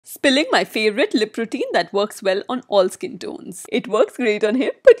Spilling my favorite lip routine that works well on all skin tones. It works great on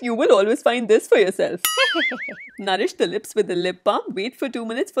him, but you will always find this for yourself. Nourish the lips with a lip balm. Wait for 2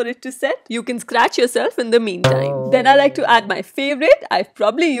 minutes for it to set. You can scratch yourself in the meantime. Then I like to add my favorite. I've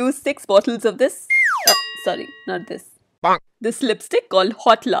probably used 6 bottles of this. Sorry, not this. This lipstick called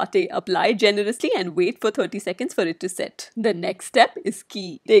Hot Latte. Apply generously and wait for 30 seconds for it to set. The next step is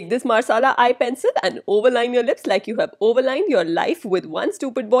key. Take this Marsala eye pencil and overline your lips like you have overlined your life with one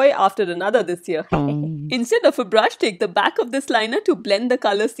stupid boy after another this year. Instead of a brush, take the back of this liner to blend the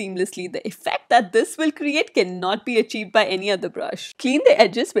color seamlessly. The effect that this will create cannot be achieved by any other brush. Clean the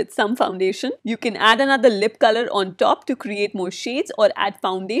edges with some foundation. You can add another lip color on top to create more shades or add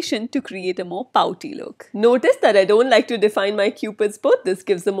foundation to create a more pouty look. Notice that I don't like to define my Cupid's bow. This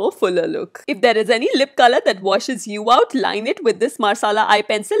gives a more fuller look. If there is any lip color that washes you out, line it with this Marsala eye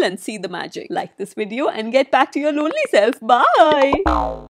pencil and see the magic. Like this video and get back to your lonely self. Bye!